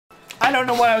I don't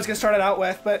know what I was gonna start it out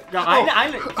with, but No,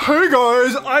 hey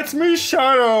guys, it's me,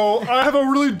 Shadow. I have a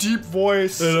really deep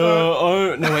voice.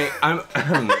 No, wait, I'm.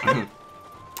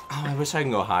 Oh, I wish I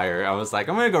can go higher. I was like,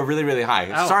 I'm gonna go really, really high.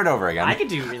 Oh, Start over again. I could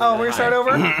do really, we're gonna really start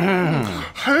over? Mm.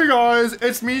 Hey guys,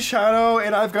 it's me, Shadow,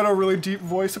 and I've got a really deep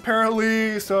voice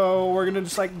apparently, so we're gonna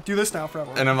just like do this now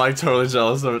forever. And I'm like totally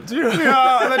jealous of it too. Yeah,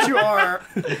 I bet you are.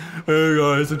 Hey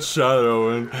guys, it's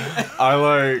Shadow, and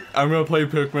I'm gonna play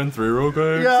Pikmin 3 real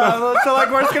quick. Yeah, so like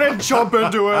we're just gonna jump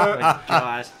into it. Oh my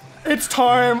gosh. It's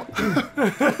time.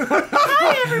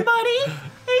 Hi, everybody.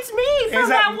 It's me from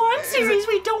that one series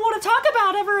we don't want to talk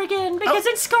about ever again because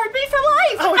it scarred me for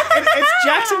life. Oh, it's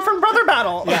Jackson from Brother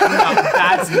Battle. Yeah, no,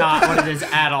 that's not what it is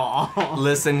at all.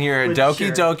 Listen here, But Doki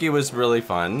sure. Doki was really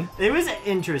fun. It was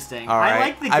interesting. All right. I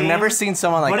like the game. I've never seen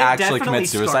someone like but it actually definitely commit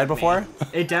suicide scarred before. me.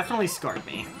 It definitely scarred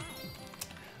me.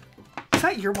 Is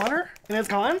that your water? And it's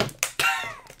gone?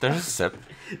 There's a sip.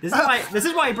 This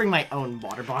is why I bring my own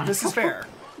water bottle. This is fair.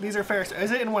 These are fair.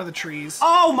 Is it in one of the trees?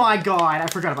 Oh my god, I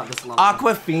forgot about this level.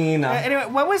 Aquafina. Anyway,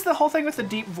 what was the whole thing with the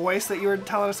deep voice that you were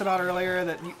telling us about earlier?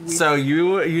 That So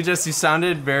you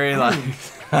sounded very like,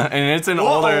 and it's an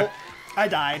older. I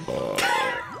died.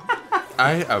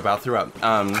 I about threw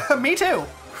up. Me too.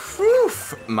 Whew,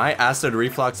 my acid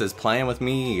reflux is playing with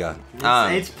me.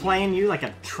 It's playing you like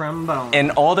a trombone.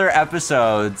 In older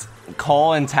episodes,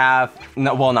 Cole and Taff,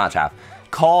 no, well not Taff,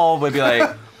 Cole would be like,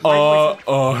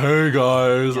 hey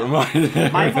guys.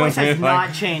 My voice has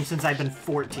not changed since I've been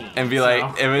 14. And be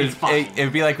like,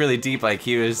 it'd be like really deep, like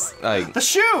he was like The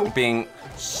shoe. being.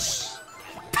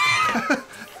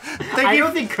 I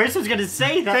don't think Chris was gonna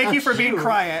say that. Thank you for being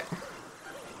quiet.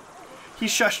 He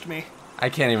shushed me. I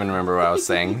can't even remember what I was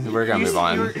saying. We're gonna move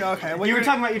on. Okay. Well, You're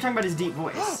talking about his deep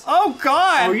voice. Oh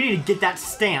God. Oh, you need to get that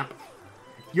stamp.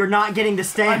 You're not getting the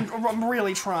stamp. I'm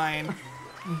really trying.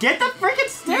 Get the freaking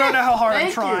stamp. You don't know how hard I'm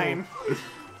Thank trying.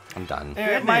 I'm done.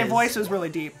 My voice was really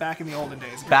deep back in the olden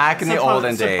days. Back in the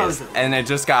olden days, supposedly. and it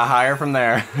just got higher from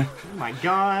there. Oh my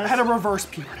god. I had a reverse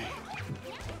puberty.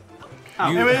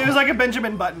 Oh. It was like a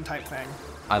Benjamin Button type thing.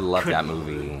 I love that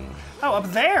movie. Oh, up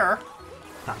there.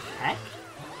 The heck?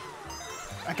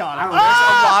 I got it. Oh, There's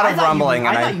a lot of I thought rumbling, you-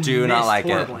 and thought I you do not missed like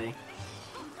horribly.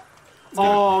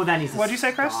 Oh, that needs to What'd you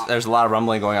say, Chris? stop. There's a lot of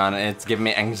rumbling going on, and it's giving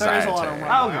me anxiety. There is a lot of Oh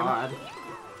rumbling. god.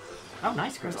 Oh,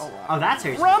 nice, Chris. Oh, that's how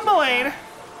you're Rumbling.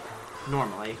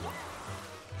 normally.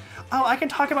 Oh, I can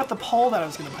talk about the poll that I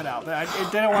was going to put out. I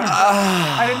didn't want.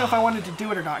 I didn't know if I wanted to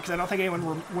do it or not because I don't think anyone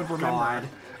would remember. God.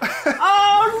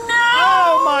 Oh no!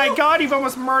 Oh my God! You've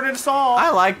almost murdered Saul. I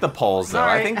like the polls though.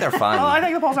 Sorry. I think they're fun. Oh, I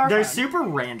think the polls are. They're fun. super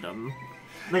random.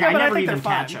 Like, Yeah, I but I never think even they're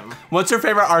fun. catch them. What's your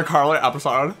favorite iCarly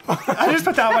episode? I just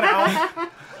put that one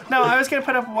out. No, I was gonna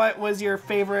put up what was your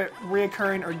favorite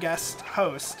reoccurring or guest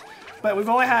host, but we've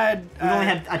only had. We've only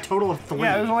had a total of 3.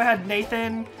 Yeah, we've only had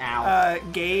Nathan, Ow.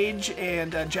 Gage,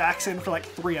 and Jackson for like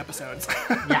 3 episodes.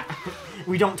 Yeah.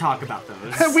 We don't talk about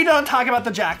those. We don't talk about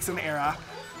the Jackson era.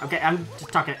 Okay, I'm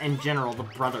just talking in general, the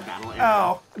brother battle era.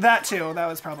 Oh, that too. That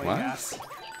was probably What? a guess.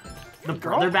 The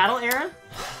brother battle era?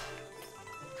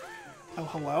 Oh,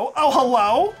 hello? Oh,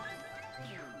 hello?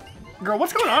 Girl,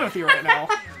 what's going on with you right now?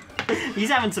 He's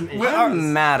having some issues.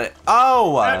 I'm mad at.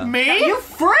 Oh! Me? You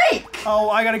freak! Oh,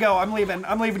 I gotta go. I'm leaving.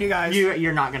 I'm leaving you guys.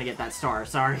 You're not gonna get that star,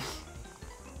 sorry.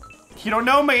 You don't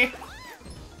know me.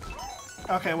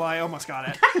 Okay, well, I almost got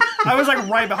it. I was like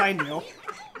right behind you.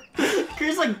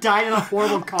 Chris like died in a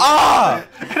horrible car. Ah!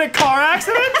 In a car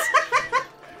accident?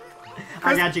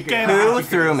 I got you, Chris. Who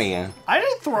threw me? I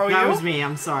didn't throw you. That was me,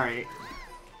 I'm sorry.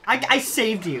 I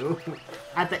saved you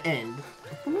at the end.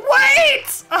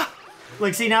 Wait!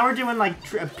 Like, see, now we're doing like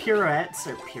pirouettes,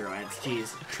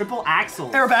 jeez. Triple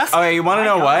axles. Arabesque? Okay, you want to My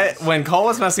know gosh. what? When Cole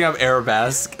was messing up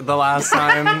Arabesque the last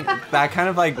time, that kind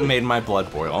of like made my blood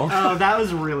boil. Oh, that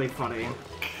was really funny.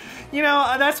 You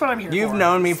know, that's what I'm here for. You've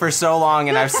known me for so long,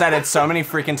 and I've said it so many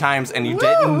freaking times, and you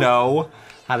didn't know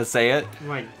how to say it. Oh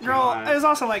my Girl, God. it was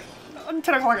also like 10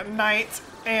 o'clock at night,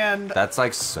 and That's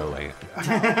like so late.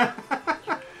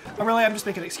 really, I'm just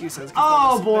making excuses. 'cause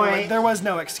Oh, there boy. there was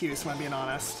no excuse, if I'm being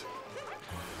honest.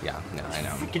 Yeah, no, I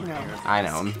know. No, I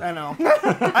know. I know.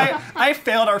 I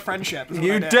failed our friendship. is what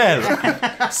You I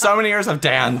did. So many years of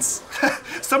dance.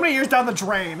 So many years down the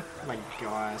drain. Oh my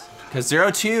gosh. Because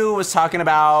 02 was talking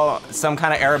about some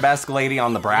kind of arabesque lady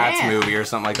on the Bratz Yeah. movie or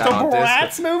something like that The on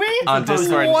Bratz movie? On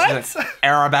Discord. What? She's like,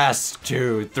 arabesque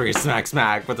 2, 3, smack,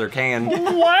 smack with her cane.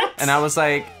 What? And I was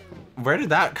like, where did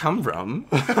that come from?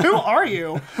 Who are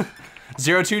you?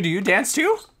 02, do you dance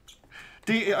too?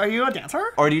 Are you a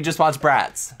dancer? Or do you just watch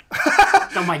Bratz?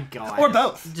 Oh my God. Or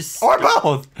both. Just Or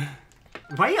both?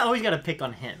 Why you always gotta pick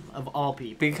on him, of all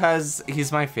people? Because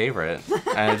he's my favorite.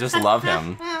 And I just love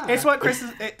him. It's what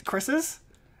Chris's?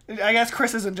 I guess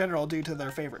Chris's in general due to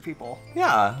their favorite people.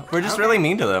 Yeah, we're just really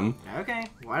mean to them. Okay,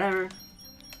 whatever.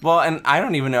 Well, and I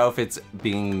don't even know if it's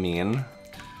being mean.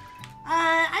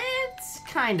 It's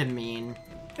kind of mean.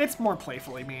 It's more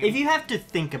playfully mean. If you have to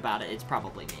think about it, it's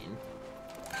probably mean.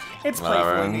 It's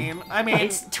Whatever. playfully mean. I mean,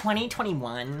 It's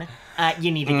 2021.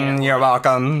 You need to get it. You're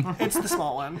welcome. it's the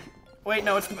small one. Wait,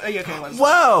 no, it's the okay one.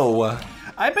 Whoa!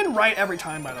 I've been right every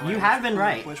time, by the way. You have been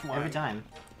right Which one? every time.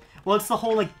 Well, it's the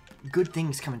whole, like, good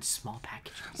things come in small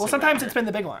packages. Well, sometimes it's been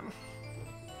the big one.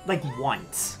 like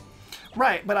once.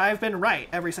 Right, but I've been right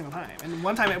every single time. And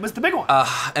one time it was the big one.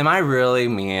 Am I really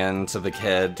mean to the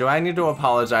kid? Do I need to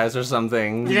apologize or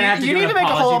something? You're gonna have to you do need an to make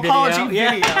a whole apology video.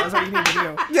 video. That's what you need to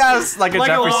do. Yes, like a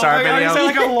Jeffree Star I video. say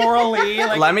like a Laura Lee.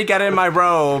 Like, Let me get in my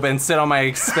robe and sit on my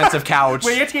expensive couch.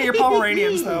 wait, you have to get your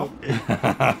Pomeranians though.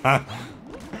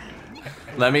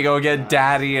 Let me go get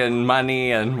daddy and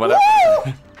money and whatever.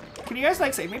 Woo! Can you guys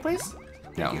like save me, please?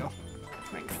 Thank No. you.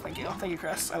 Thank you,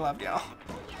 Chris. I loved y'all.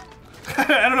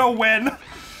 I don't know when.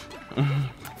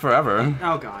 Forever.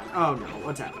 Oh god. Oh no.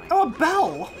 What's happening? Oh, a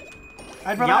bell.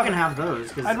 I'd rather Y'all have can a- have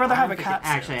those. Cause I'd rather I have don't a think- cat suit.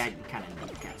 Actually, I kind of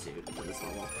need a cat suit for this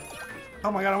level.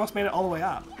 Oh my god, I almost made it all the way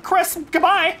up. Chris,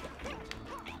 goodbye.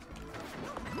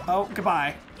 Oh,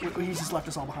 goodbye. He just left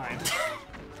us all behind.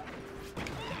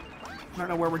 I don't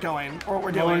know where we're going or what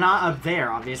we're doing. Well, we're not up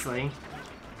there, obviously.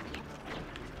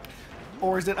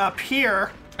 Or is it up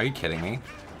here? Are you kidding me?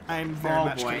 I'm very Oh,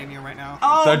 much boy. kidding you right now.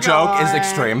 Oh, The joke is God.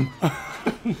 extreme.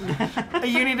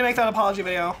 You need to make that apology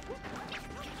video.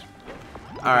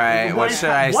 Alright, what is should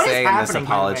hap- I what is say in this happening, by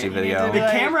the apology way? video? You The need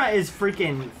to- camera is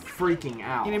freaking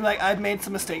out. You need to be like, I've made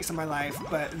some mistakes in my life,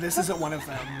 but this isn't one of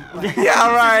them. Like,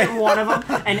 Yeah, right. One of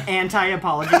them, an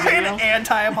anti-apology an video.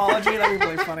 anti-apology, that'd be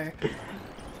really funny.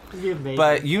 It'd be amazing.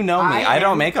 But you know me, I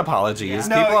don't make apologies.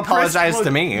 No, People Chris, apologize look,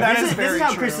 to me. that this is is very how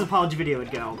true. Chris's apology video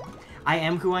would go. I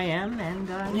am who I am,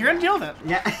 and You're gonna deal with it.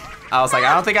 yeah. I was like,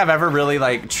 I don't think I've ever really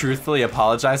like truthfully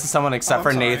apologized to someone except I'm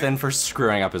for sorry. Nathan for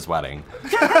screwing up his wedding.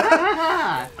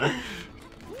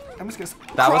 I'm just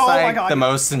gonna. That was Oh my like God. the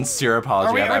most sincere Are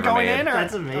apology we I've ever ever going made. in? Or?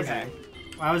 That's amazing. Okay.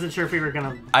 I wasn't sure if we were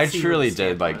gonna. I see truly what the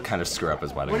did scam like was. kind of screw up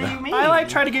his wedding. What do though. you mean? I like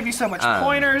try to give you so much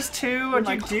pointers too, and What'd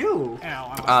like. you do?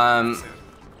 Ow, I wasn't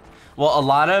Well, a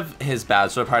lot of his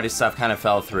bachelor party stuff kind of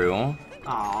fell through.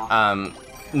 Aw.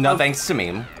 No thanks to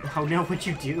me. Oh no, what'd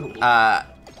you do?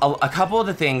 A couple of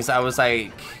the things I was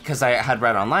like, because I had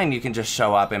read online, you can just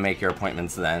show up and make your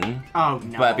appointments then. Oh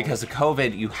no. But because of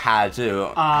COVID, you had to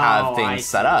Oh, have things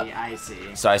set up. I see.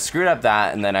 So I screwed up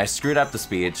that, and then I screwed up the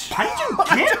speech. How did you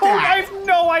I get don't. I that? have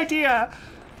no idea.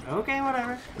 Okay,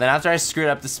 whatever. Then after I screwed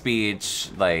up the speech,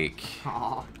 like,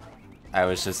 Aw. I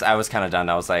was kind of done.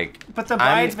 I was like, But the I'm-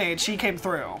 bridesmaid, she came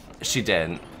through. She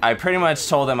did. I pretty much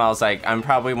told him, I was like, I'm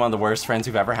probably one of the worst friends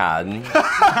you've ever had.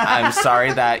 I'm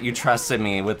sorry that you trusted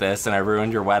me with this and I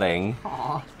ruined your wedding.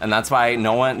 Aw. And that's why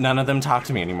none of them talk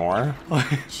to me anymore.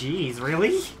 Jeez,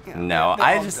 really? No, They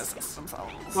I all just, distance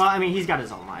themselves. Well, I mean, he's got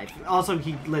his own life. Also,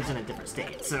 he lives in a different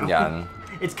state, so yeah.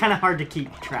 it's kind of hard to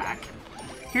keep track.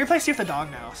 He replaced you with a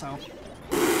dog now, so.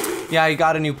 Yeah, he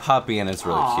got a new puppy and it's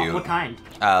really Aw, cute. what kind?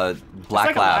 Black It's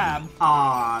like Lab. a lab.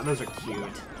 Aw, those are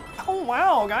cute. Oh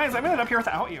wow, guys, I made it up here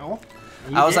without you.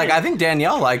 You I was like, did. I think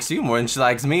Danielle likes you more than she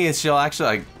likes me, and she'll actually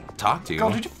like talk to you. Girl,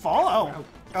 did you fall? Oh,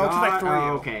 because I threw Oh,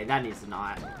 you. okay, that needs to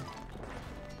not.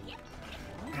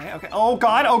 Okay. Oh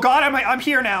god, I'm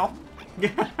here now.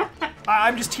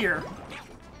 I'm just here.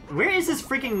 Where is this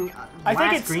freaking I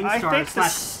think last it's. green I star think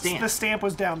slash stamp? the stamp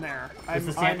was down there. Is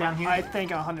the stamp down here? I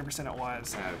think 100% it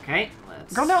was. Okay,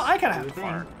 let's. Girl, no, I kind of do have the to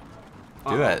fart.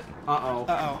 Do it. Uh-oh.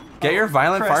 Uh-oh. Get your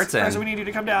violent Chris, farts in. Chris, we need you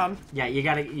to come down. Yeah, you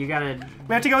gotta We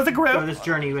have to go with the group. go this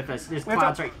journey with us. There's We have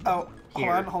clouds to- right Oh,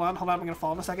 here. hold on. I'm gonna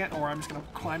fall in a second, or I'm just gonna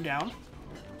climb down.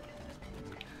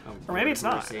 Oh, Or maybe it's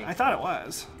not. mercy. I thought it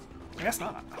was. I guess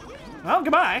not. Well,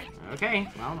 goodbye. Okay,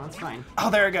 well, that's fine. Oh,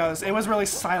 there it goes. It was really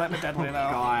silent but deadly, though.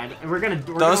 God, we're gonna.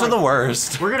 Those are the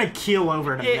worst. We're gonna keel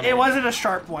over in a minute. It wasn't a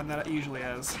sharp one that it usually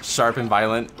is. Sharp and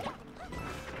violent.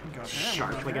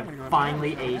 sharp, like a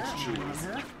finely aged cheese.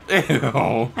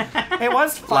 Ew. It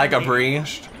was Like a funny. brie.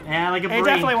 Yeah, like a brie. It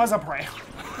definitely was a prey.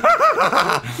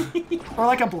 Or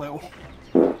like a blue.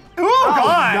 Ooh, Oh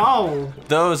God! no!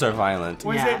 Those are violent.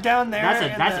 Was Yeah. it down there?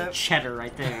 in That's the- a cheddar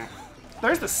right there.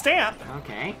 There's the stamp.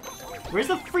 Okay. Where's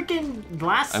the freaking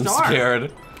last I'm star?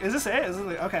 scared. Is this it? Is this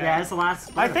it? Okay. Yeah, it's the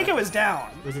last. I think it was down.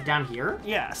 Was it down here?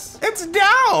 Yes. It's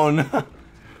down!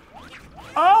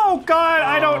 Oh God!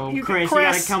 I don't. Oh, Chris, you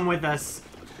gotta come with us.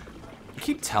 You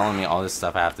keep telling me all this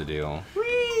stuff I have to do.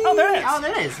 Whee! Oh, there it is. Oh,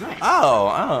 there it is. Nice.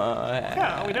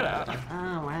 Yeah, we did it.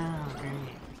 Oh, wow. Great.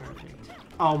 Perfect.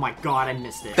 Oh my god, I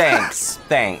missed it. Thanks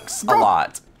a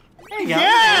lot. There you go.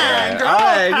 Yeah,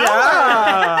 girl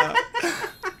yeah.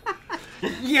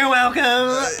 You're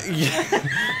welcome.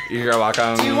 You're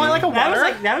welcome. Do you want like a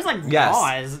water? That was like Yes.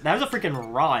 Raws. That was a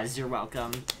freaking Raws. You're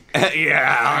welcome.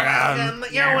 Yeah.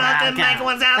 You're welcome, Mike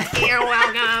Wazowski. You're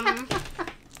welcome.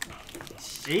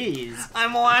 Jeez.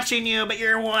 I'm watching you, but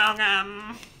you're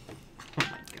welcome. Oh my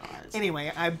god.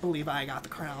 Anyway, I believe I got the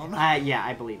crown. Yeah,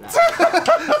 I believe that.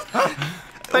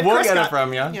 But We'll Chris get got- it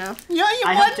from you. Yeah. I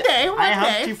One hope to- day. I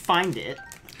hope to find it.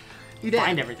 You did.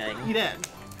 Find everything. You did.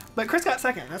 But Chris got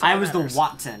second. That's I what was the matters.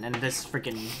 Watson in this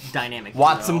freaking dynamic.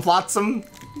 Watson duo. Flotsam.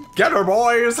 Get her,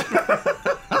 boys.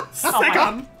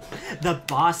 Second. The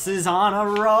boss is on a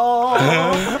roll.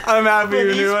 I'm happy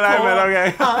you knew what I meant,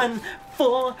 okay.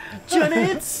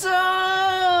 Unfortunate souls.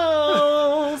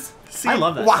 I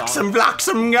love that Wax song. and blocks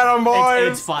them, get them,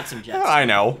 boys. It's Flotsam Jets. I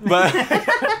know, but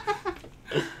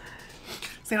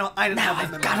See, no, I didn't have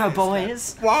I've them got her,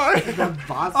 memorized. boys. why? The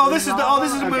boss Oh, this is the on- a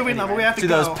movie Okay, level. We anyway. have to To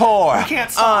go. those poor, We can't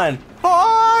stop.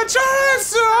 unfortunate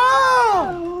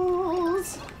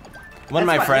souls. One of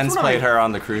my That's friends one of my- played her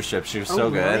on the cruise ship. She was so Oh,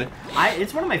 really? good.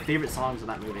 It's one of my favorite songs of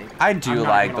that movie. I do I'm not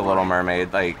like gonna The Little lie.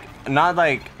 Mermaid, like not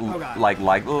like Oh, God.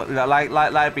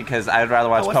 like because I'd rather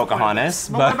watch what's the point of Pocahontas,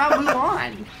 But what but about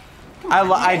Mulan? I You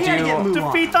gotta get do.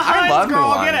 Mulan. Defeat the I Huns, love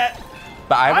girl. Mulan. Get it.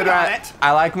 But I would got ra- it.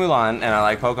 I like Mulan and I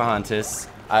like Pocahontas.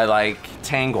 I like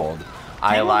Tangled.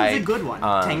 I Tangled like is a good one.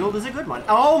 Tangled is a good one.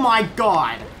 Oh my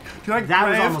god. You like That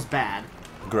was Brave? almost bad.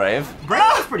 Grave. Brave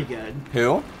was pretty good.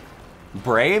 Who?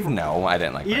 Brave? No, I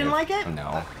didn't like. You Brave. didn't like it?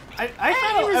 No. I it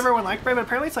thought was- everyone liked Brave, but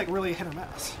apparently it's like really hit or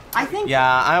miss. I think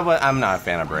Yeah, I'm not a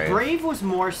fan of Brave. Brave was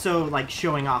more so like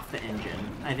showing off the engine,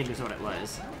 I think is what it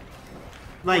was.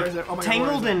 Like, Where is it? Oh my God,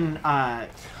 Tangled where is and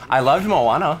I loved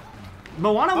Moana.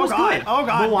 Moana was God. good. Oh,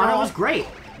 God, Moana girl. was great.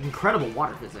 Incredible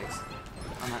water physics.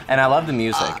 And I love the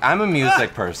music. I'm a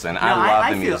music person. I No, love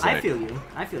the feel, music. I feel you.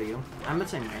 I feel you. I'm the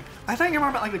same way. I thought you were more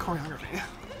about like the choreography.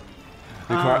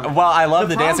 Well, I love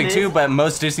the the dancing problem too, is- but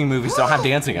most Disney movies don't have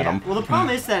dancing in Yeah. them. Well, the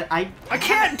problem is that I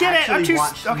can't get it. I'm actually too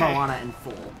watched okay. Moana in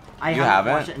full. I You haven't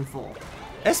haven't? watched it in full.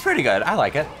 It's pretty good. I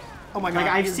like it. Oh my god!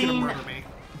 Like, I've he's gonna seen- murder me.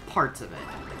 Parts of it.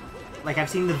 Like I've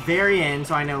seen the very end,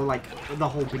 so I know like the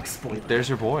whole big spoiler. There's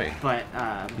your boy. But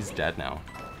He's dead now.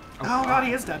 Oh god,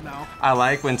 he is dead now. I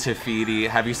like when Tafiti.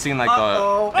 Have you seen like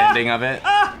Uh-oh. the ending of it?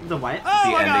 the what? The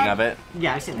my ending God. of it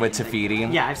Yeah, I've seen with the ending.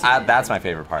 Tafiti. Yeah, I've seen the That's my ending.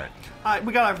 favorite part.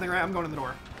 We got everything right. I'm going in the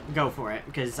door. Go for it,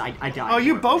 because I died. Oh,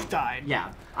 you horribly. both died.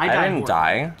 Yeah, I died didn't horribly.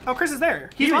 die. Oh, Chris is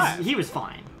there. He He's was alive. he was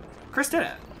fine. Chris did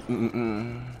it.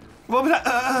 What was that?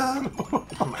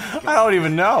 I don't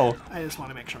even know. I just want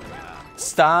to make sure we do that.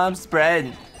 Stop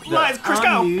spreading. Lies, Chris,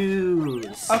 go.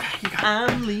 News. Okay, you got it.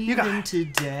 I'm leaving got it.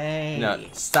 today. No,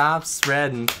 stop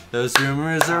spreading those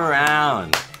rumors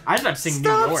around. I was about to sing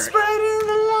Stop New York. spreading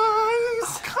the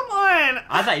lies. Come on.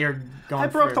 I thought you were going I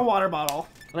broke for the water bottle.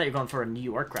 I thought you were going for a New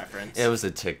York reference. It was a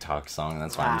TikTok song.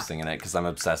 That's why Ah. I'm singing it because I'm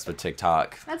obsessed with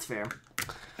TikTok. That's fair.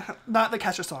 Not the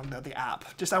Kesha song, though, the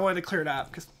app. Just I wanted to clear it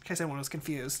up, in case anyone was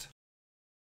confused.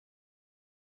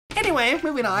 Anyway,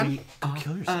 moving on. Go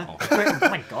kill yourself. Oh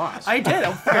my gosh. I did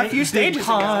a few stages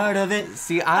part ago. of it.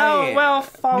 See, Oh, well,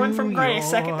 falling from New grace,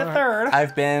 second to York. third.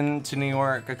 I've been to New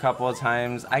York a couple of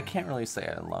times. I can't really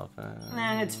say I love it.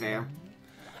 It's fair.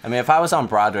 I mean, if I was on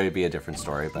Broadway, it'd be a different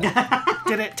story. But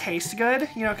Did it taste good?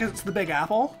 You know, because it's the Big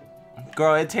Apple.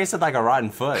 girl, it tasted like a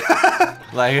rotten foot.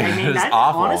 Like I mean, it was that,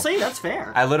 awful. honestly, that's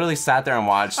fair. I literally sat there and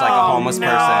watched like a Oh, homeless no.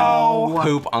 person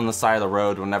poop on the side of the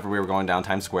road whenever we were going down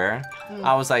Times Square.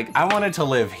 I was like, I wanted to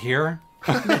live here.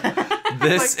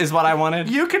 This is what I wanted.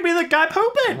 You could be the guy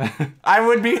pooping. I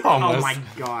would be homeless. Oh my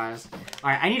gosh.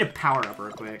 Alright, I need a power up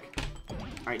real quick.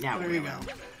 Alright, now. There you go.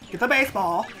 Get the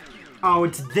baseball. Oh,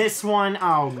 it's this one?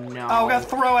 Oh no. Oh, we gotta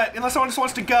throw it, unless someone just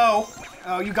wants to go.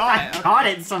 Oh, you got I it. got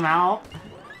it somehow.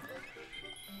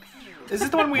 Is this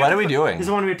the one we What have are we to- doing? This is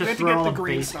the one we have to We have to throw get the a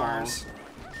green baseball. stars.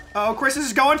 Oh, Chris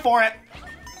is going for it.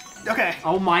 Okay.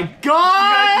 Oh my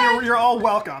god! You're all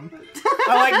welcome.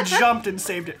 I like jumped and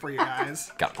saved it for you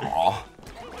guys. Got all.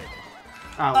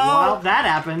 Oh, well, that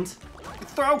happened.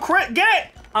 Throw crit, get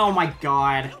it! Oh my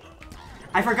god.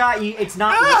 I forgot you. It's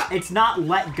not. Ah! It's not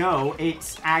let go.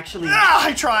 It's actually. Ah,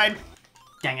 I tried.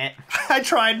 Dang it. I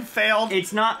tried and failed.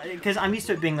 It's not because I'm used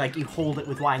to it being like you hold it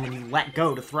with Y and then you let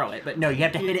go to throw it, but no, you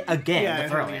have to hit it again Yeah, to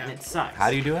throw yeah. it, and it sucks.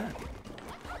 How do you do it?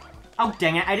 Oh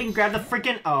dang it! I didn't grab the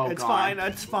freaking. Oh It's god. fine,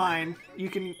 it's fine. You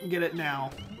can get it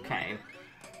now. Okay.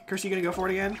 Chris, you gonna go for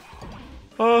it again?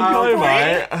 Oh, Oh,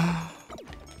 I might.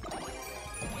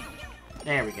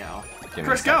 There we go. Give me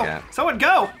Chris, a go. second. Someone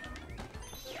go.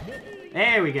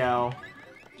 There we go.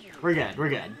 We're good. We're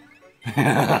good.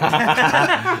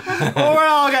 Well, we're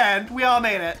all good. We all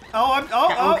made it.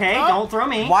 Oh, Okay, oh. don't throw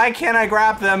me. Why can't I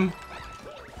grab them?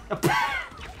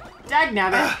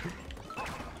 Dagnabbit.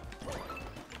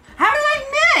 How did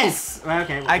I miss?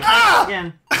 Okay, I can't.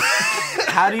 again.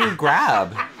 How do you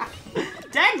grab?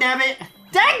 Dagnabbit.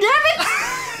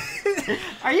 Dagnabbit.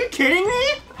 Are you kidding me?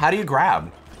 How do you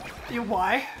grab? You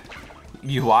why?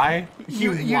 UI?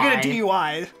 You get a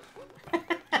DUI.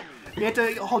 You have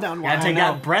to hold down Gotta Y. take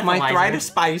that breathalyzer. My throat is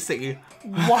spicy.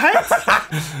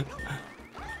 What?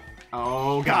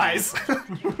 Oh, Guys.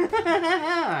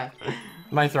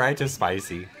 My throat is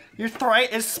spicy. Your throat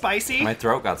is spicy? My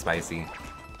throat got spicy.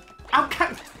 Oh,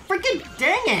 God. Freaking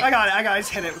dang it. I got it. I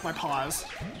just hit it with my paws.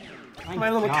 My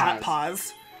little cat God.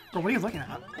 paws. Bro, what are you looking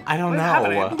at? I don't What is know.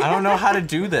 happening? I don't know how to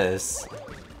do this.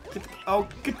 Oh,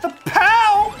 get the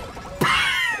pow!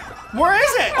 Where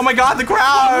is it? Oh my god, the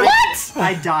crowd! What?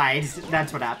 I died.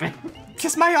 That's what happened.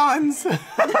 Kiss my arms.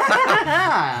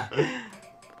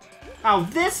 Oh,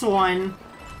 this one.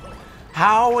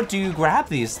 How do you grab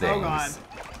these things? Oh god.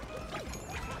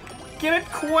 Get it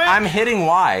quick! I'm hitting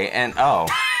Y and oh.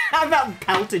 I about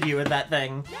pelted you with that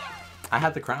thing. I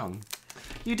had the crown.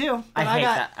 You do. I But hate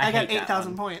got, that. I got hate that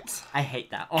 8,000 one. points. I hate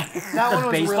that one. That the one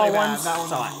was baseball really bad. ones That one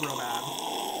suck. was real bad.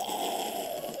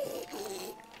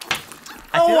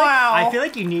 I feel wow. Like, I feel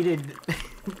like you needed.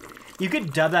 You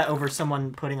could dub that over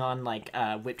someone putting on like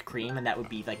whipped cream, and that would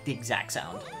be like the exact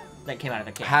sound that came out of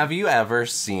the can. Have you ever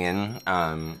seen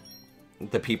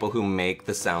the people who make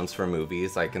the sounds for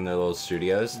movies, like in their little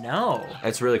studios? No.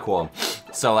 It's really cool.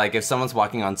 So like if someone's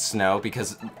walking on snow,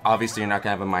 because obviously you're not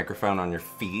gonna have a microphone on your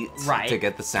feet Right. to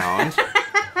get the sound,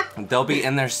 they'll be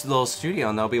in their little studio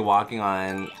and they'll be walking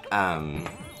on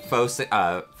faux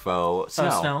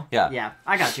snow. Yeah. Yeah,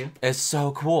 I got you. It's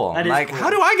so cool. That is like, cool. how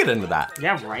do I get into that?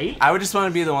 Yeah, right? I would just want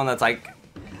to be the one that's like,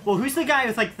 Well, who's the guy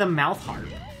with like the mouth harp?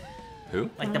 who?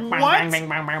 Like the bang, What? bang, bang,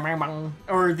 bang, bang, bang, bang.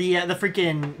 Or the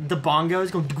freaking the bongos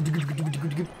going.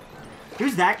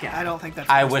 Who's that guy? I don't think that's.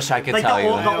 I wish I could Like tell the you.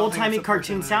 old, I the don't old think timey it's a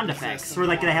cartoon person sound that effects, exists where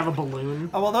like they anymore. have a balloon.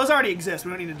 Oh well, those already exist. We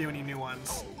don't need to do any new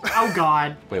ones. Oh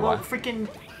God. Wait, well, what? Freaking,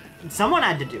 someone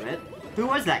had to do it. Who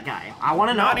was that guy? I want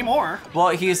to know. Not anymore. Well,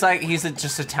 he's like,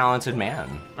 Just a talented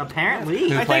man. Apparently.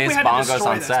 Who I think plays we had to bongos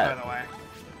destroy on this, set. by the way.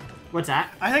 What's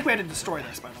that? I think we had to destroy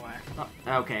this, by the way.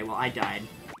 Oh, okay, well I died.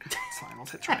 It's fine.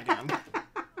 Let's hit try again.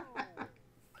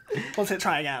 Let's hit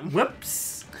try again.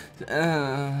 Whoops.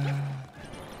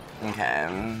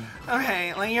 Okay.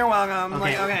 Okay, like you're welcome.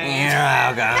 Like okay. You're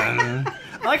welcome.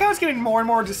 I like how it's getting more and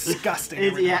more disgusting.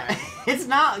 It's, every yeah, time. it's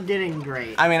not getting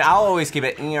great. I mean, I'll always keep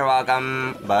it, you're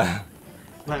welcome, but...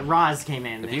 But Roz came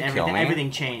in and you kill me-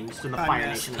 everything changed when the I Fire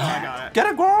missed. Nation I attacked. got it. Get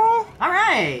it, girl!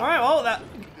 Alright! All right. Well, that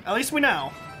at least we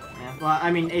know. Yeah, well,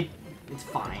 I mean, it's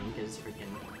fine, because freaking...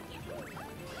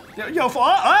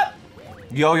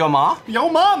 Yo, ma? Yo,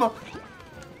 mama.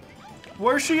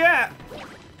 Where's she at?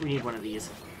 We need one of these.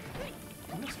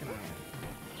 I'm just gonna.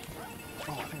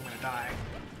 Oh, I think I'm gonna die.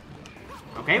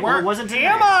 Okay, Where well, it wasn't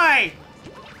am I?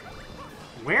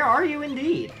 Where are you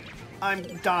indeed? I'm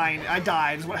dying. I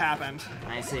died. Is what happened.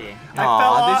 I see. I fell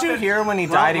Aw, off did you it. hear when he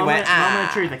Well, died, he went, moment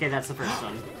of truth. Okay, that's the first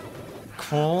one.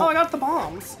 Oh, I got the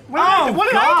bombs. What, Oh, what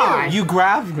did I God. do? You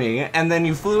grabbed me, and then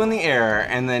you flew in the air,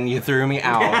 and then you threw me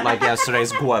out like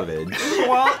yesterday's garbage.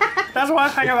 Well, that's what I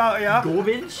think about you.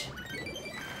 Garbage?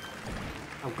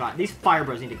 Oh god, these fire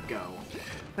bros need to go.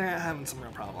 They're having some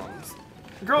real problems.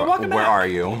 Girl, welcome Where back. are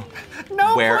you?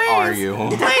 No, Where please. are you?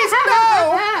 Please,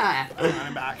 no.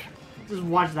 I'm back. Just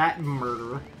watch that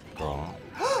murder. Girl.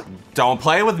 Don't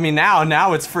play with me now.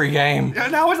 Now it's free game. Yeah,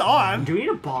 now it's on. Do we need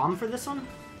a bomb for this one?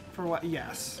 For what?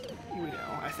 Yes. We do,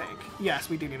 I think. Yes,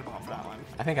 we do need a bomb for that one.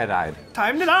 I think I died.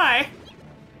 Time to die.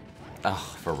 Ugh,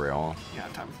 for real. Yeah,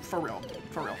 time. For real.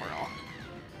 For real, for real.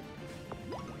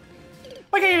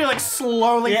 Like, I need to, like,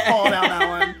 slowly fall down that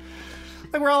one.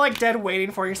 Like, we're all, like, dead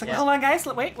waiting for you. It's like, Yeah. hold on, guys.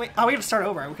 Wait. Oh, we have to start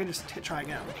over. We can just try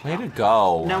again. Way to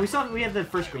go. No, we have the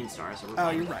first green star, so we're Oh,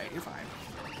 fine. you're right. You're fine.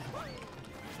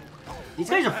 These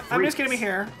guys are I'm just freaks. gonna be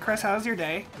here. Chris, how's your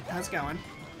day? How's it going?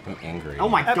 I'm angry. Oh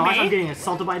my At gosh, me? I'm getting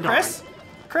assaulted by a dog.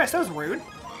 Chris, that was rude.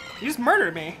 You just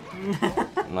murdered me.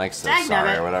 I'm like so Dang sorry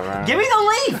nabbit. or whatever. Give me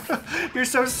the leaf! You're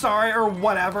so sorry or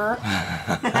whatever.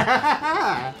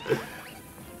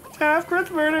 Taff, Chris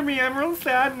murdered me. I'm real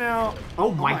sad now.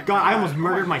 Oh my, my god, I God. almost Oh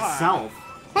murdered my God. myself.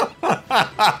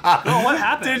 Oh, what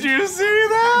happened? Did you see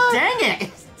that? Dang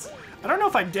it! I don't know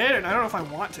if I did, and I don't know if I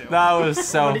want to. That was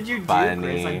so What did you do, funny.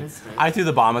 Chris? I missed it. I threw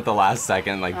the bomb at the last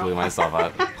second, like blew myself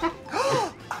up.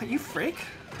 Oh, you freak.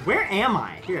 Where am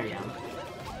I? Here I am.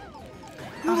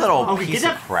 You little Okay, piece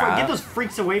get of crap. get those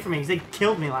freaks away from me, because they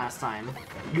killed me last time.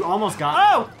 You almost got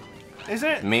Oh! Is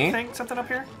it Me? something up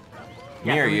here?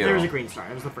 Me or you? There was a green star.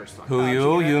 It was the first one. Who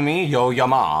you? You me? Yo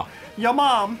yama. Yo,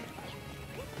 mom.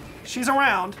 She's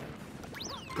around.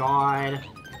 God.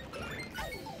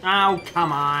 Oh,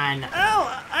 come on.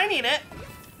 Oh, I need it.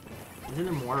 Isn't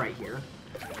there more right here?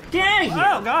 Get out of here!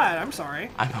 Oh, God, I'm sorry.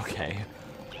 I'm okay.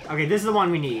 Okay, this is the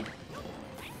one we need.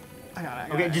 I got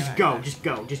it. Okay, just go, just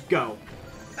go, just go.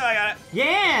 Oh, I got it.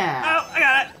 Yeah! Oh, I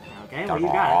got it. Okay, well, you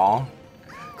got it. Aw.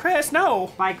 Chris,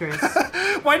 no. Bye, Chris.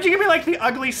 Why did you give me like the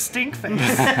ugly stink face?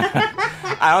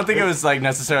 I don't think it was like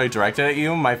necessarily directed at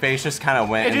you. My face just kind of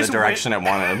went in the just direction it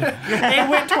wanted. It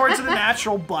went towards the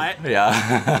natural butt.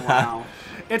 Yeah. Wow.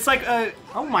 It's like a.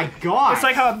 Oh my god. It's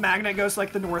like how a magnet goes to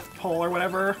like the North Pole or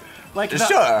whatever. Like the,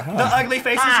 Sure. the ugly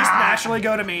faces just naturally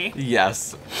go to me.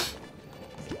 Yes.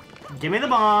 Give me the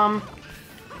bomb.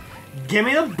 Give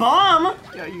me the bomb!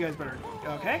 Yeah, you guys better.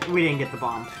 Okay. We didn't get the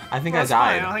bomb. I think Well, I that's fine.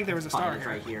 I died. don't think there was a star Fine, it's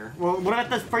here. right here. Well, what about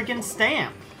the freaking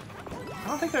stamp? I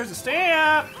don't think there's a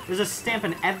stamp. There's a stamp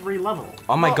in every level.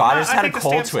 Oh my Well, god, no, I just had a think the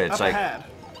cold stamp's twitch. up Like, ahead.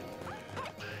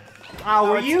 Oh,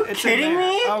 were it's- you it's in kidding there.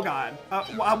 me? Oh god.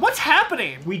 What's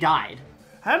happening? We died.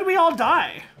 How did we all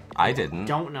die? I didn't.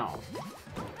 Don't know.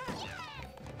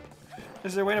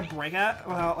 Is there a way to break it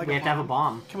without like We have to have a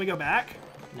bomb. Can we go back?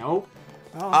 Nope.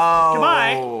 Oh. Oh.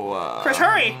 Goodbye. Chris,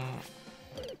 hurry!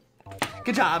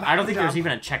 Good job. I don't think Good there's job.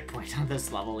 even a checkpoint on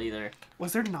this level either.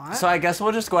 Was there not? So I guess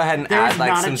we'll just go ahead and There's add like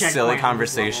not a some checkpoint silly on this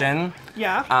conversation.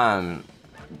 yeah.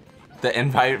 The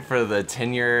invite for the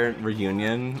 10-year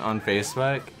reunion on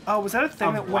Facebook. Oh, was that a thing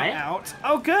Of that what? went out?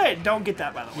 Oh, good. Don't get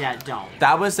that, by the way. Yeah, don't.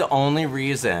 That was the only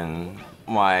reason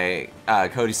why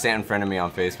Cody sat in front of me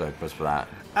on Facebook was for that.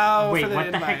 Oh, Wait, for the what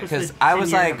the invite. heck was Because the I was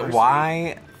 10-year like, anniversary?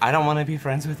 why? I don't want to be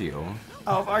friends with you.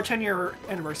 Oh, our 10-year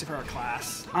anniversson for our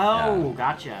class. Oh, Yeah.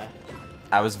 gotcha.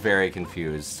 I was very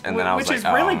confused, and then I was Which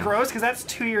like, is really oh, gross, because that's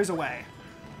 2 years away.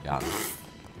 Yeah.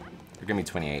 You're gonna be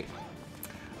 28.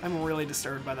 I'm really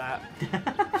disturbed by that.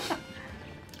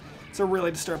 It's a really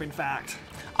disturbing fact.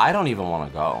 I don't even want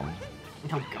to go.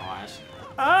 Oh gosh.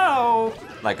 Oh!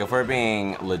 Like, if we're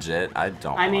being legit, I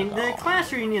don't. I wanna mean, go. the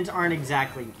class reunions aren't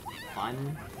exactly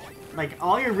fun. Like,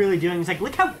 all you're really doing is like,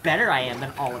 look how better I am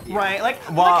than all of you. Right, like,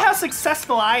 Well- look how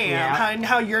successful I am, Yeah. and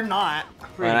how you're not.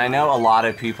 And I know a lot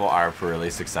of people are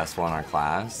really successful in our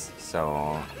class,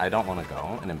 so I don't want to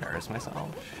go and embarrass myself.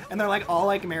 And they're like all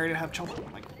like married and have children.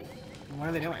 I'm like, what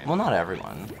are they doing? Well, not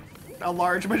everyone. A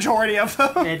large majority of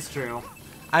them. It's true.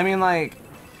 I mean, like,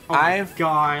 Oh my I've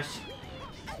gosh.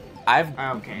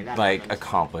 Okay, that like happens.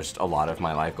 accomplished a lot of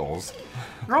my life goals,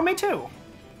 Girl, me too.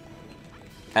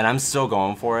 and I'm still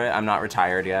going for it. I'm not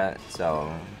retired yet,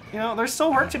 so You know, there's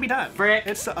still work to be done. Frick.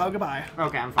 It's oh goodbye.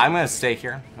 Okay, I'm fine. I'm gonna stay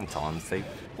here until I'm safe.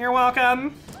 You're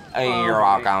welcome. Hey, Oh, you're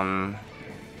right. welcome.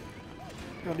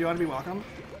 Oh, do you want to be welcome?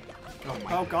 Oh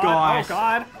my Oh god. gosh. Oh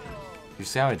god. You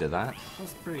see how I did that?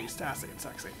 That's pretty sassy and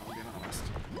sexy, I'll be honest.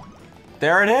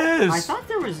 There it is. I thought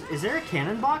there was. Is there a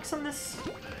cannon box on this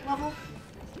level?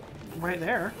 Right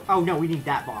there. Oh no, we need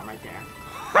that bomb right there.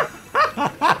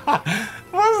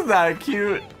 Wasn't that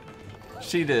cute?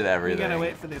 She did You everything. gotta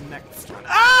wait for the next one.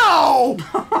 Ow!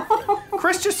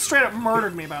 Chris just straight up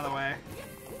murdered me, by the way.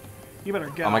 You better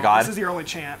go. Oh my God. This is your only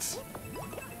chance.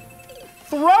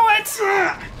 Throw it!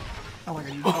 Oh my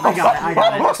god, you I got it. I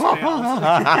got it. just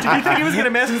failed. Did you think he was gonna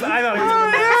miss? 'Cause I thought he was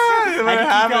gonna miss. When I it can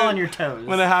keep happened, you on your toes.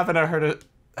 when it happened, I heard it.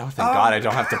 Oh, thank God, I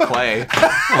don't have to play.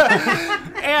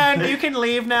 And you can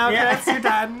leave now, Yeah. Chris. You're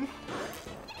done.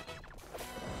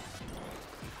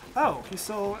 Oh, he's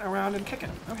still around and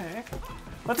kicking. Okay.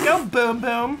 Let's go, boom,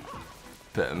 boom.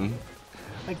 Boom,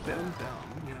 Like boom,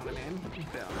 boom. You know what I mean?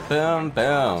 boom, Boom.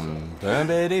 boom, boom,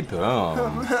 bitty,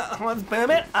 boom. Let's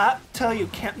boom it up till you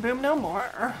can't boom no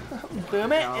more.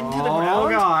 Boom it into the Oh,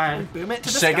 ground. God. And boom it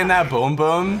to the Shaking sky. that boom,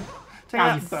 boom. Taking Ah,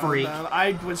 that you boom, freak. boom.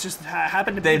 I was just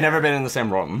happened to be They've there. never been in the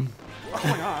same room. Oh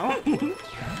my god.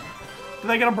 Did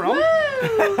they get a bro?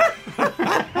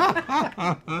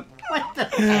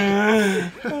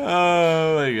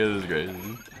 Oh my goodness gracious.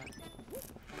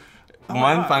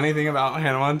 One funny thing about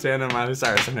Hannah Montana and Miley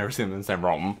Cyrus, I've never seen them in the same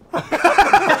room.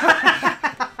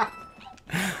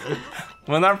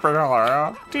 Wasn't that pretty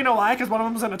hilarious? Do you know why? Because one of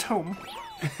them was in a tomb.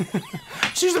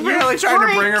 She's apparently trying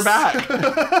to bring her back.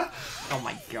 Oh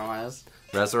my gosh.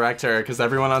 Resurrect her, because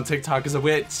everyone on TikTok is a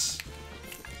witch.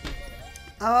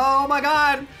 Oh my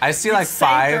god. I see like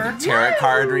saved her. 5 tarot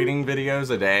card reading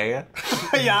videos a day.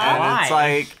 And Yeah. Why? it's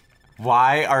like,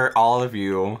 why are all of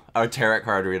you a tarot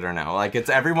card reader now? Like, it's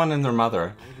everyone and their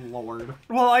mother. Lord.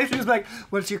 Well, I was like,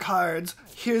 what's your cards?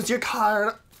 Here's your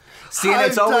card. See, and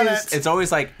I've done it. it's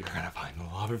always like you're gonna find the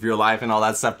love of your life and all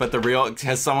that stuff. But the real,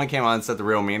 because someone came on and said the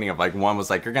real meaning of like one was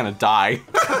like you're gonna die.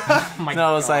 Oh my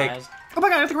No, it's like, Oh my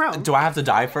god, I think we're out. do I have to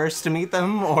die first to meet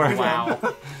them or?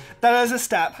 wow. That is a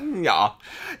step. Yeah.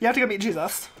 You have to go meet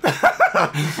Jesus. Like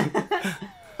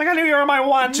I knew you were my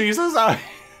one. Jesus,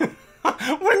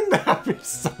 wouldn't that be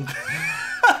something?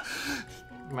 Oh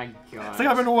my god. It's like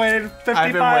I've been waiting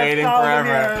 55,000 waiting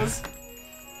forever. years.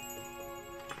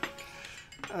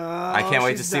 I can't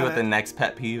wait to she's see done what the it. next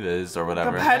pet peeve is or The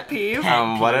whatever. pet peeve.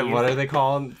 What peeve. are they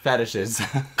called? Fetishes.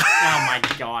 Oh my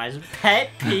gosh. Pet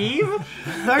peeve?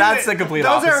 That's the complete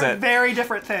Those are opposite. very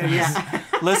different things. Yeah.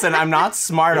 Listen, I'm not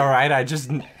smart, all right? I just.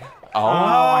 I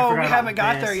Oh, forgot we about haven't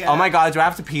got this. there yet. Oh my god, do I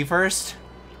have to pee first?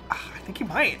 I think you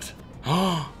might.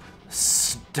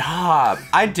 Stop.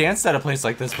 I danced at a place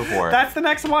like this before. That's the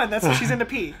next one. That's what she's into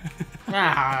pee.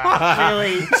 Ah,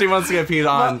 really? She wants to get peed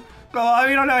on. Well,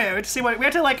 we don't know yet. We have to see what we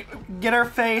have to like get her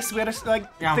face. We have to like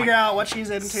Oh my- figure out what she's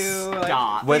into.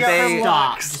 Stop. Would figure out her they-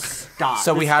 Stop. looks. Just stop.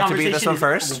 So we This have to beat this conversation one is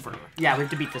first? over. Yeah, we have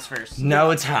to beat this first.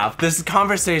 No, Taff. This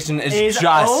conversation is It's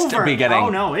just over. beginning. Oh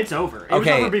no, it's over. It was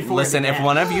Okay, over before listen, it if began.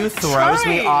 one of you throws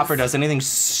me Guys. off or does anything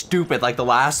stupid like the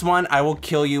last one, I will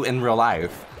kill you in real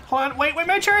life. Hold on. Wait,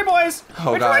 my cherry boys.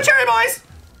 Oh, wait for my God. cherry boys.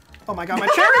 Oh my god, my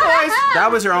cherry boys. That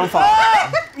was your own fault.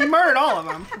 You murdered all of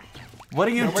them. What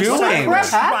are you We're doing?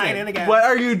 Ryan in again. What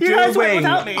are you guys went doing?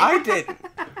 without me. I did.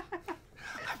 I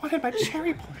wanted my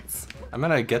cherry boys. I'm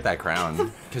gonna get that crown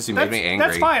because you made me angry.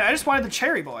 That's fine. I just wanted the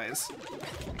cherry boys.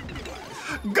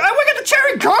 I want to get the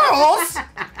cherry girls.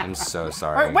 I'm so All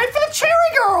sorry. right, wait for the cherry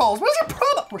girls. What's your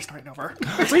problem? We're starting over.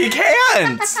 We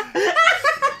can't.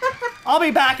 I'll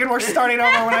be back and we're starting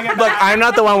over when I get Look, back. I'm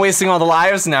not the one wasting all the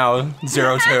lives now.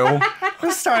 0-2.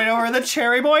 We're starting over. The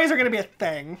cherry boys are gonna be a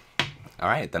thing. All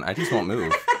right, then I just won't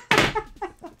move.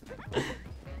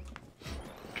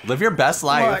 Live your best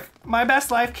life. Look, my best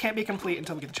life can't be complete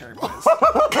until we get the cherry boys.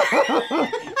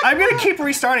 I'm gonna keep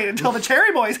restarting until the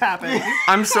cherry boys happen.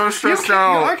 I'm so You stressed you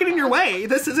out. are getting your way.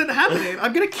 This isn't happening.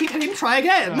 I'm gonna keep hitting try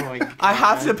again. Oh my god. I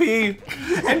have to pee.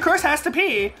 And Chris has to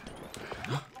pee.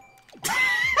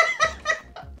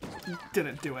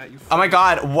 Didn't do it. You. Oh my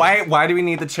god, why do we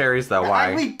need the cherries though?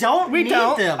 Why? We don't We need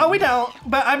don't. them. Oh, we don't.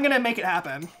 But I'm gonna make it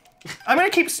happen. I'm gonna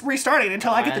keep restarting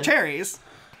until I get the God. cherries.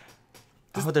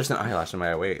 Oh, there's an eyelash in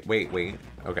my eye. Wait.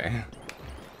 Okay.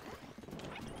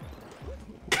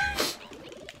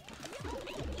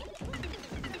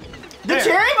 The There.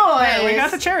 cherry boys. There, we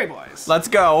got the cherry boys. Let's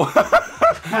go. Now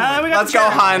that we got Let's the go,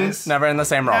 cherry hun. boys. Never in the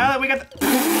same Now room. that we got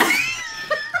the.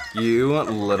 You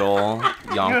little I'm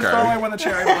gonna throw away yonker. one of the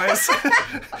cherry boys.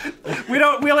 we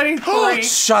only need 3.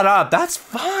 Shut up. That's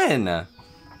fun.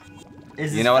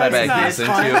 Is You know what I bet That's he's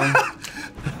not into?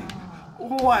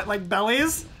 What, like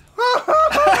bellies?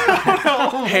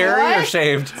 Hairy or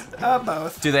shaved?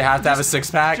 Both. Do they have to have a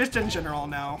six-pack? Just in general,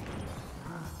 no.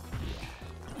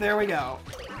 There we go.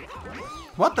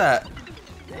 What the?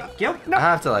 Yep. I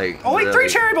have to like. Only 3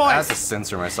 cherry boys! I have to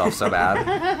censor myself so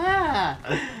bad.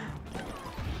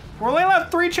 We're only allowed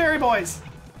 3 cherry boys.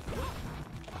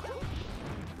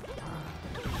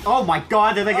 Oh my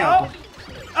god, there they go.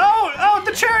 Oh,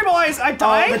 the cherry boys! I Oh,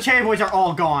 died? the cherry boys are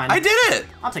all gone. I did it.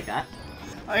 I'll take that.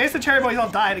 I guess the cherry boys all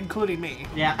died, including me.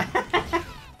 Yeah.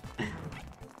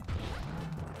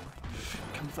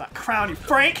 Come for that crown, you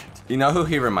Frank! You know who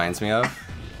he reminds me of?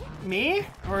 Me?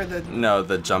 Or the... No,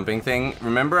 the jumping thing.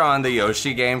 Remember on the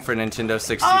Yoshi game for Nintendo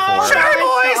 64? Cherry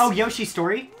boys! Oh, Yoshi's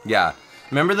Story? Yeah.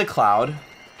 Remember the cloud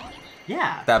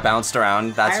Yeah. that bounced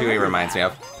around? That's I who he remember reminds me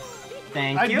that. of.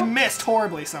 Thank I you. missed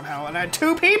horribly somehow, and I had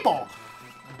 2 people!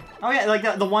 Oh yeah,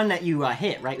 like the one that you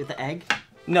hit, right, with the egg?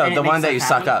 No, And it the one makes that you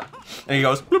stuff suck up. And he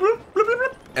goes, bloop, bloop, bloop, bloop,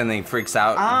 bloop, and then he freaks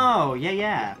out. Oh,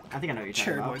 yeah. I think I know what you're talking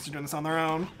Cherry about. boys are doing this on their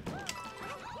own.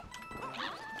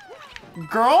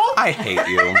 Girl? I hate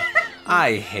you.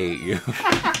 I hate you.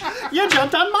 You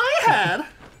jumped on my head!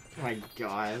 Oh my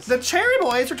gosh. The cherry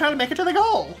boys were trying to make it to the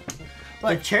goal.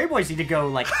 The cherry boys need to go,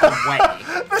 like, away.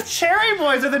 The cherry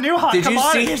boys are the new hot Did you see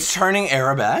commodity. his turning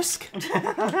arabesque?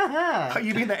 Oh,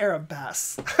 you mean the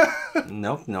Arabesque?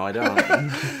 Nope, no I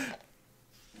don't.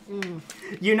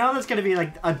 You know that's gonna be,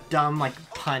 like, a dumb, like,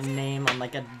 pun name on,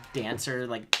 like, a dancer,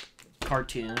 like,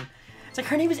 cartoon. It's like,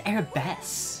 her name is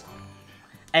Arabesque.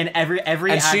 And every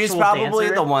And actual she's probably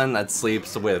dancer... the one that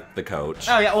sleeps with the coach.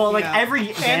 Oh, yeah, well, like, Yeah. every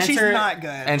dancer... And she's not good.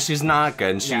 And she's not good,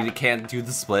 and she Yeah. can't do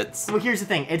the splits. Well, here's the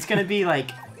thing. It's gonna be,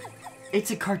 like...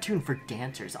 It's a cartoon for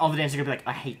dancers. All the dancers are gonna be like,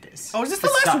 I hate this. Oh, is this the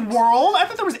This last sucks." world? I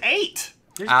thought there was 8.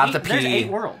 There's I have to There's pee. 8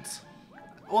 worlds.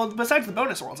 Well, besides the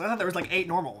bonus worlds, I thought there was like 8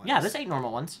 normal ones. Yeah, there's 8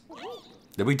 normal ones.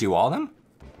 Did we do all of them?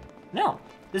 No,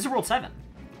 this is World 7.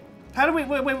 How do we?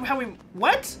 Wait, how we?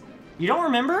 What? You don't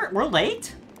remember? We're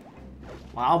late?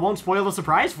 Well, I won't spoil the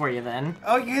surprise for you then.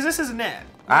 Oh, because this isn't it.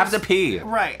 I have to pee.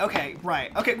 Right. Okay.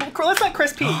 Right. Okay. Well, let's let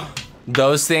Chris pee.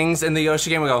 Those things in the Yoshi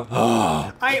game, we go,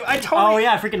 oh. I totally. Oh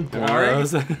yeah, freaking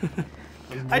Blarg.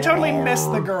 I totally missed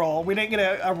the girl. We didn't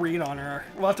get a read on her.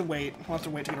 We'll have to wait. We'll have to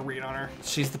wait to get a read on her.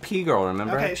 She's the pee girl,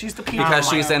 remember? Okay, she's the pee Because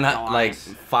girl. she's in, God. like,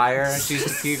 fire. She's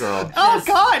the pee girl. Oh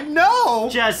God, no!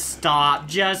 Just stop.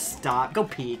 Just stop. Go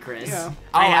pee, Chris. Yeah.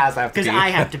 I have to Because pee. I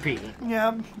have to pee.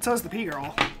 Yeah, so is the pee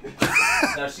girl.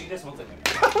 No, she just wants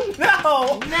to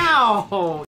No! No!